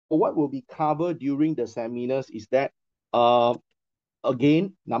what will be covered during the seminars is that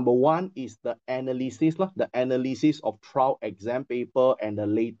again, number one is the analysis, the analysis of trial exam paper and the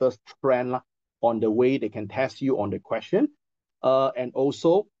latest trend on the way they can test you on the question. And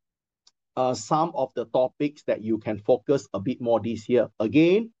also some of the topics that you can focus a bit more this year.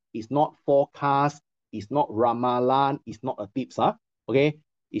 Again, it's not forecast, it's not ramalan, it's not a tips. Okay,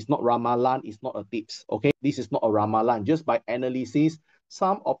 it's not ramalan, it's not a tips. Okay, this is not a ramalan. Just by analysis,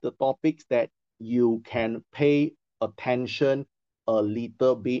 some of the topics that you can pay attention a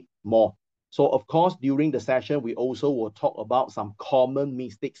little bit more. So of course, during the session, we also will talk about some common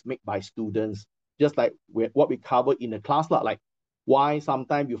mistakes made by students, just like what we covered in the class, like why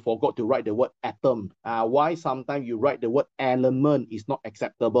sometimes you forgot to write the word atom, why sometimes you write the word element is not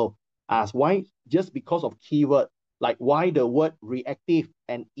acceptable, why just because of keyword, like why the word reactive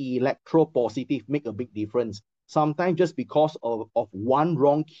and electropositive make a big difference. Sometimes just because of one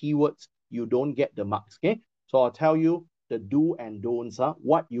wrong keywords, you don't get the marks, okay? So I'll tell you the do and don'ts,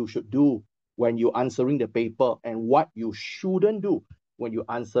 what you should do when you're answering the paper and what you shouldn't do when you're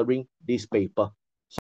answering this paper.